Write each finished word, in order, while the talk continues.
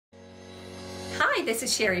Hi, this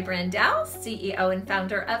is Shari Brandell, CEO and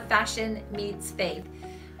founder of Fashion Meets Faith.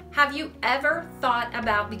 Have you ever thought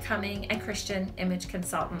about becoming a Christian image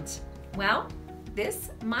consultant? Well, this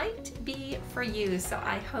might be for you, so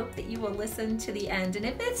I hope that you will listen to the end. And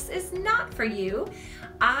if this is not for you,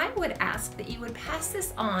 I would ask that you would pass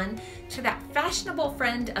this on to that fashionable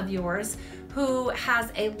friend of yours who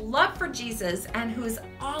has a love for Jesus and who's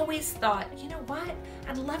always thought, you know what,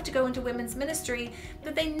 I'd love to go into women's ministry,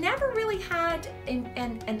 but they never really had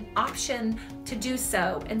an option to do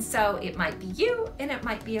so. And so it might be you and it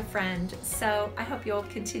might be a friend. So I hope you'll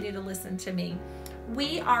continue to listen to me.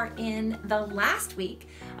 We are in the last week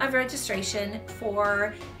of registration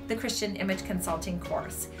for the Christian Image Consulting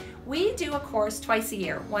course. We do a course twice a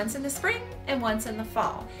year, once in the spring and once in the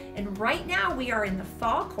fall. And right now we are in the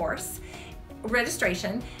fall course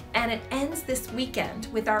registration, and it ends this weekend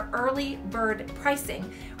with our early bird pricing,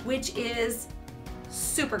 which is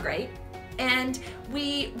super great. And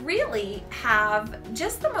we really have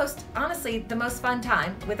just honestly, the most fun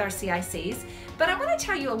time with our CICs. But I want to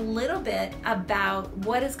tell you a little bit about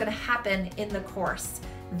what is going to happen in the course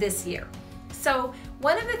this year. So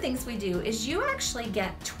one of the things we do is you actually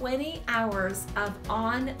get 20 hours of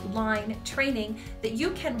online training that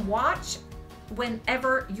you can watch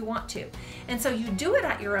whenever you want to. And so you do it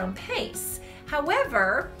at your own pace.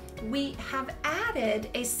 However, we have added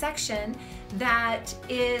a section that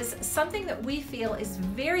is something that we feel is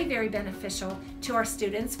very, very beneficial to our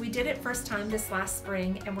students. We did it first time this last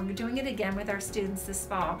spring, and we're doing it again with our students this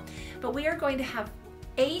fall. But we are going to have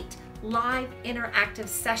 8 live interactive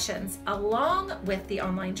sessions along with the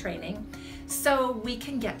online training so we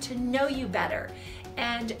can get to know you better.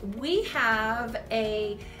 And we have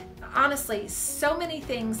honestly, so many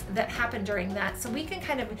things that happen during that, so we can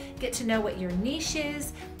kind of get to know what your niche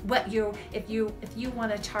is, if you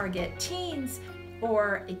want to target teens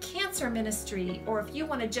or a cancer ministry, or if you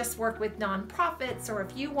want to just work with nonprofits, or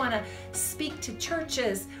if you want to speak to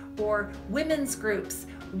churches or women's groups,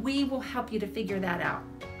 we will help you to figure that out.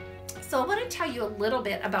 So I want to tell you a little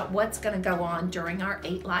bit about what's going to go on during our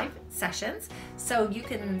 8 live sessions so you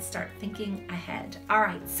can start thinking ahead. All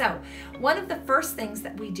right, so one of the first things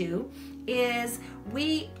that we do is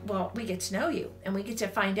we get to know you, and we get to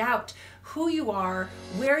find out who you are,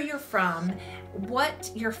 where you're from,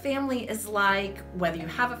 what your family is like, whether you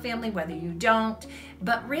have a family, whether you don't,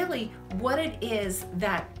 but really what it is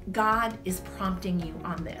that God is prompting you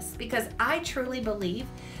on this. Because I truly believe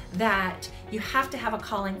that you have to have a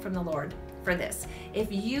calling from the Lord for this.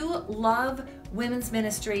 If you love women's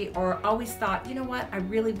ministry, or always thought, you know what, I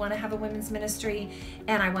really want to have a women's ministry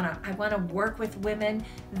and I want to work with women,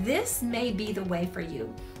 this may be the way for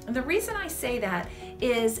you. And the reason I say that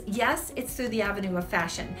is, yes, it's through the avenue of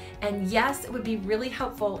fashion. And yes, it would be really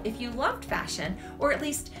helpful if you loved fashion, or at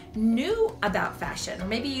least knew about fashion, or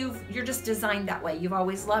maybe you're just designed that way. You've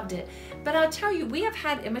always loved it. But I'll tell you, we have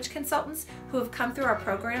had image consultants who have come through our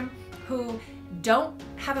program who don't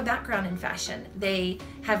have a background in fashion. They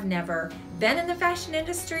have never been in the fashion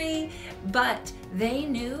industry, but they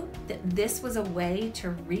knew that this was a way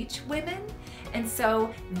to reach women. And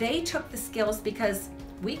so they took the skills, because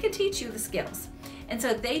we could teach you the skills. And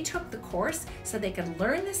so they took the course so they could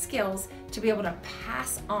learn the skills to be able to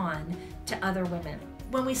pass on to other women.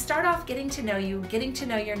 When we start off getting to know you, getting to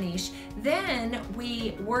know your niche, then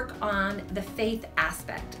we work on the faith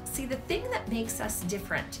aspect. See, the thing that makes us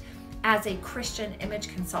different as a Christian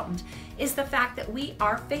image consultant is the fact that we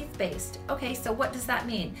are faith-based. Okay, so what does that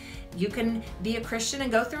mean? You can be a Christian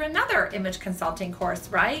and go through another image consulting course,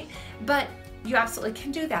 right? But you absolutely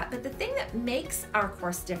can do that. But the thing that makes our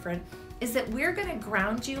course different is that we're going to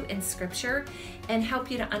ground you in scripture and help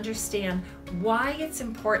you to understand why it's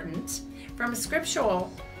important from a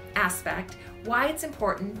scriptural aspect, why it's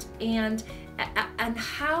important, and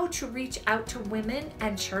how to reach out to women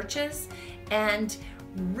and churches and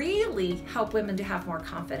really help women to have more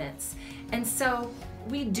confidence. And so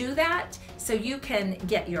we do that so you can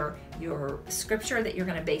get your scripture that you're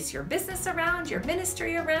going to base your business around, your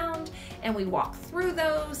ministry around, and we walk through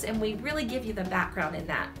those and we really give you the background in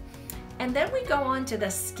that. And then we go on to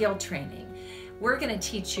the skill training. We're going to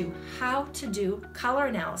teach you how to do color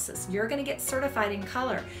analysis. You're going to get certified in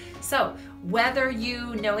color. So whether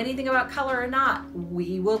you know anything about color or not,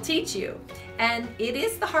 we will teach you. And it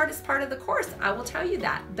is the hardest part of the course, I will tell you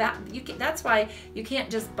that. That's why you can't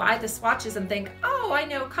just buy the swatches and think, oh, I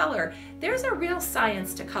know color. There's a real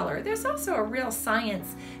science to color. There's also a real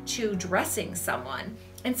science to dressing someone.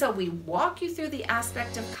 And so we walk you through the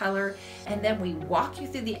aspect of color, and then we walk you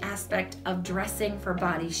through the aspect of dressing for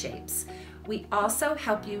body shapes. We also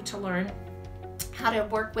help you to learn how to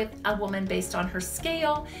work with a woman based on her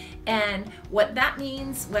scale and what that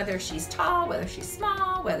means, whether she's tall, whether she's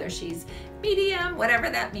small, whether she's medium, whatever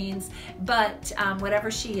that means, but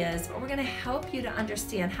whatever she is. But we're going to help you to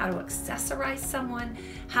understand how to accessorize someone,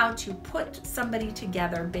 how to put somebody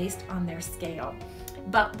together based on their scale.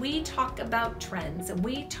 But we talk about trends and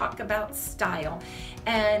we talk about style,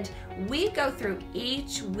 and we go through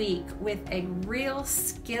each week with a real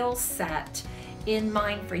skill set in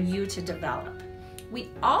mind for you to develop. We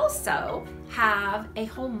also have a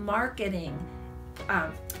whole marketing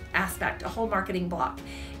aspect, a whole marketing block.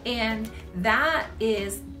 And that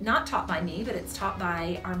is not taught by me, but it's taught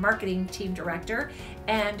by our marketing team director.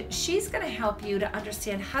 And she's going to help you to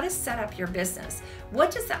understand how to set up your business. What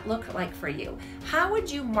does that look like for you? How would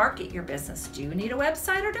you market your business? Do you need a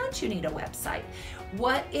website or don't you need a website?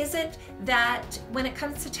 What is it that, when it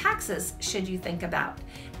comes to taxes, should you think about?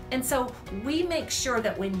 And so we make sure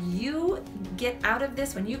that when you get out of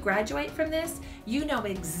this, when you graduate from this, you know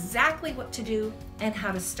exactly what to do and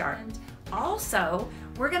how to start. And also,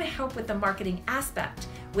 we're going to help with the marketing aspect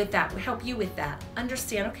with that. We help you with that.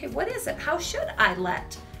 Understand, okay, what is it? How should I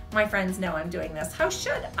let my friends know I'm doing this? How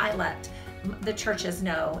should I let the churches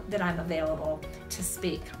know that I'm available to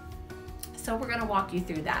speak? So we're going to walk you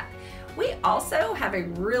through that. We also have a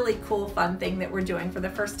really cool, fun thing that we're doing for the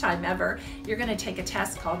first time ever. You're going to take a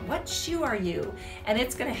test called What Shoe Are You? And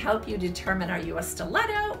it's going to help you determine, are you a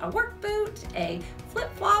stiletto, a work boot, a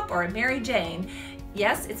flip-flop, or a Mary Jane?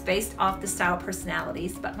 Yes, it's based off the style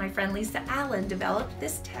personalities, but my friend Lisa Allen developed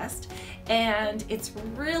this test, and it's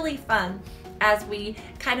really fun as we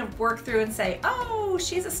kind of work through and say, oh,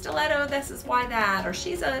 she's a stiletto, this is why that, or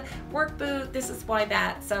she's a work boot, this is why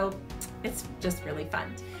that. So it's just really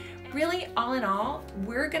fun. Really, all in all,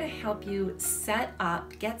 we're going to help you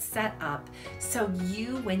get set up so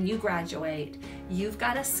you, when you graduate, you've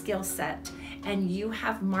got a skill set and you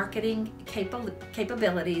have marketing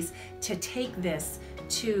capabilities to take this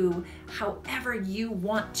to however you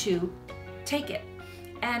want to take it.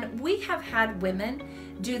 And we have had women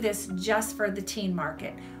do this just for the teen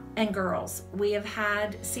market. And girls, we have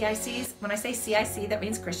had CICs. When I say CIC, that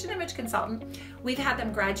means Christian Image Consultant. We've had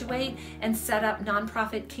them graduate and set up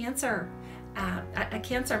nonprofit cancer, a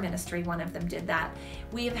cancer ministry. One of them did that.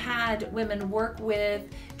 We have had women work with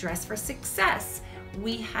Dress for Success.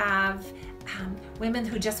 We have women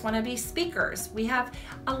who just want to be speakers. We have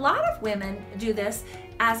a lot of women do this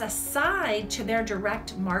as a side to their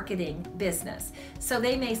direct marketing business. So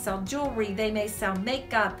they may sell jewelry, they may sell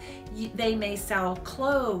makeup, they may sell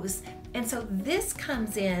clothes. And so this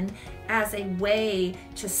comes in as a way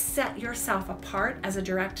to set yourself apart as a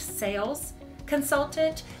direct sales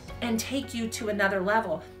consultant and take you to another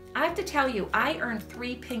level. I have to tell you, I earned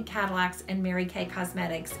 3 pink Cadillacs in Mary Kay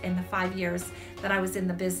Cosmetics in the 5 years that I was in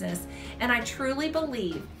the business. And I truly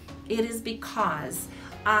believe it is because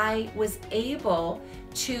I was able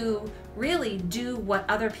to really do what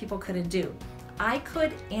other people couldn't do. I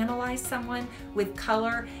could analyze someone with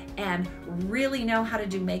color and really know how to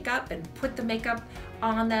do makeup and put the makeup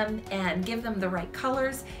on them and give them the right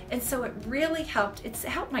colors. And so it really helped. It's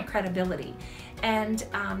helped my credibility. And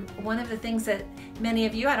one of the things that many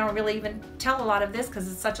of you, I don't really even tell a lot of this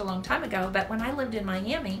because it's such a long time ago, but when I lived in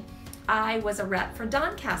Miami, I was a rep for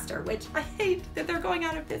Doncaster, which I hate that they're going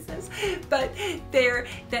out of business, but it's a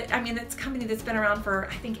company that's been around for,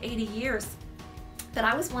 I think, 80 years. But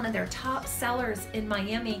I was one of their top sellers in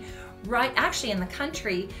Miami, actually in the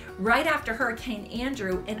country, right after Hurricane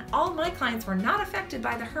Andrew, and all my clients were not affected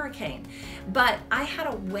by the hurricane. But I had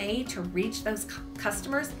a way to reach those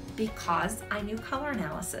customers because I knew color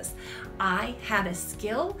analysis. I had a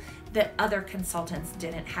skill that other consultants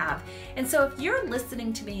didn't have. And so if you're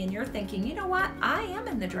listening to me and you're thinking, you know what, I am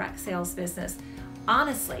in the direct sales business,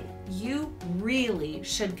 honestly, you really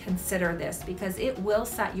should consider this because it will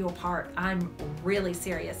set you apart. I'm really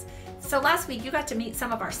serious. So last week you got to meet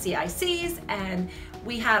some of our CICs, and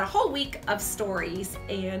we had a whole week of stories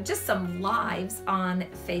and just some lives on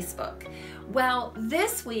Facebook. Well,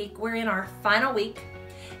 this week we're in our final week,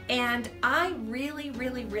 and I really,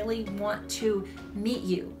 really, really want to meet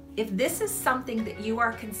you. If this is something that you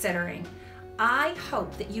are considering, I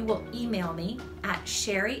hope that you will email me at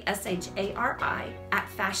Shari, S-H-A-R-I, at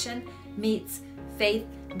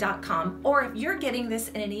fashionmeetsfaith.com. Or if you're getting this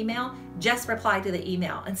in an email, just reply to the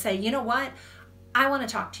email and say, you know what? I want to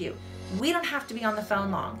talk to you. We don't have to be on the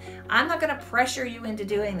phone long. I'm not going to pressure you into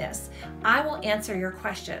doing this. I will answer your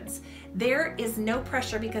questions. There is no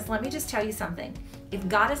pressure because let me just tell you something. If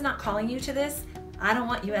God is not calling you to this, I don't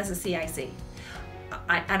want you as a CIC.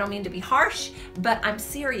 I don't mean to be harsh, but I'm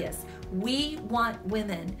serious. We want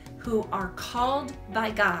women who are called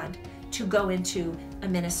by God to go into a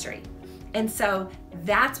ministry. And so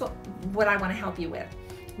that's what I want to help you with.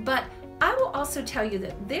 But I will also tell you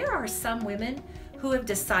that there are some women who have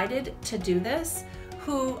decided to do this,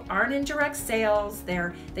 who aren't in direct sales.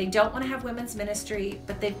 They don't want to have women's ministry,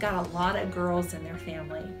 but they've got a lot of girls in their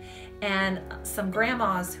family. And some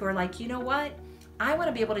grandmas who are like, you know what? I want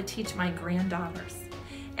to be able to teach my granddaughters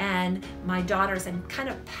and my daughters and kind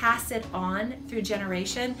of pass it on through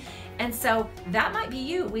generation. And so that might be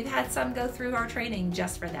you. We've had some go through our training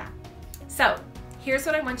just for that. So here's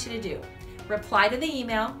what I want you to do. Reply to the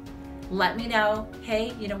email. Let me know,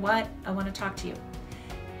 hey, you know what? I want to talk to you.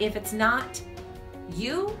 If it's not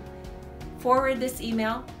you, forward this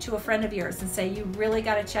email to a friend of yours and say, you really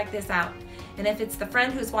got to check this out. And if it's the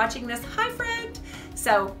friend who's watching this, hi friend.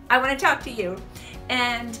 So I want to talk to you.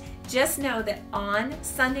 And just know that on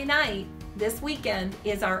Sunday night, this weekend,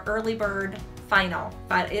 is our early bird final,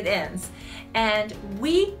 but it ends. And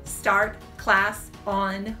we start class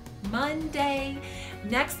on Monday.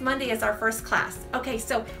 Next Monday is our first class. Okay,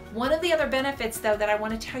 so one of the other benefits though that I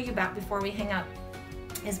want to tell you about before we hang up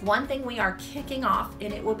is one thing we are kicking off,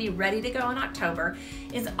 and it will be ready to go in October,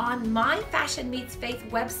 is on my Fashion Meets Faith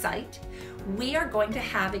website, we are going to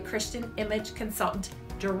have a Christian image consultant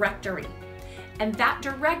directory. And that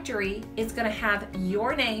directory is going to have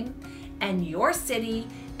your name and your city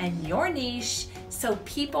and your niche so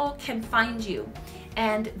people can find you.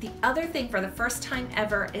 And the other thing, for the first time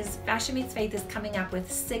ever, is Fashion Meets Faith is coming up with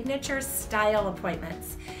signature style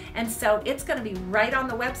appointments. And so it's going to be right on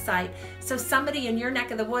the website. So somebody in your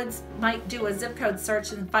neck of the woods might do a zip code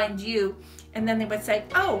search and find you. And then they would say,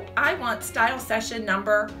 oh, I want style session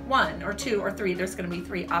number 1 or 2 or 3. There's going to be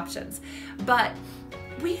 3 options. But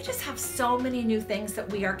we just have so many new things that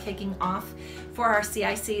we are kicking off for our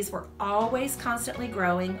CICs. We're always constantly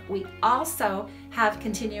growing. We also have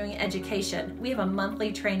continuing education. We have a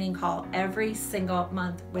monthly training call every single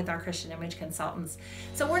month with our Christian image consultants.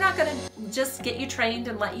 So we're not going to just get you trained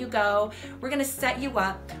and let you go. We're going to set you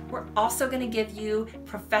up. We're also going to give you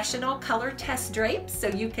professional color test drapes so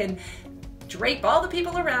you can drape all the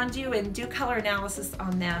people around you and do color analysis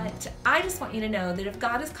on that. I just want you to know that if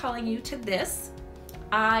God is calling you to this,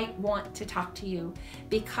 I want to talk to you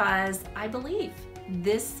because I believe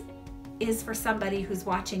this is for somebody who's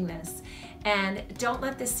watching this. And don't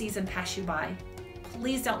let this season pass you by.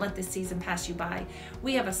 Please don't let this season pass you by.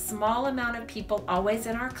 We have a small amount of people always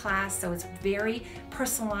in our class, so it's very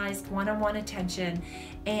personalized, one-on-one attention.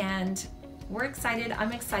 And we're excited.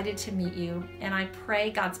 I'm excited to meet you. And I pray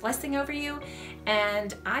God's blessing over you.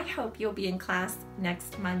 And I hope you'll be in class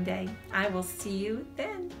next Monday. I will see you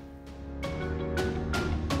then.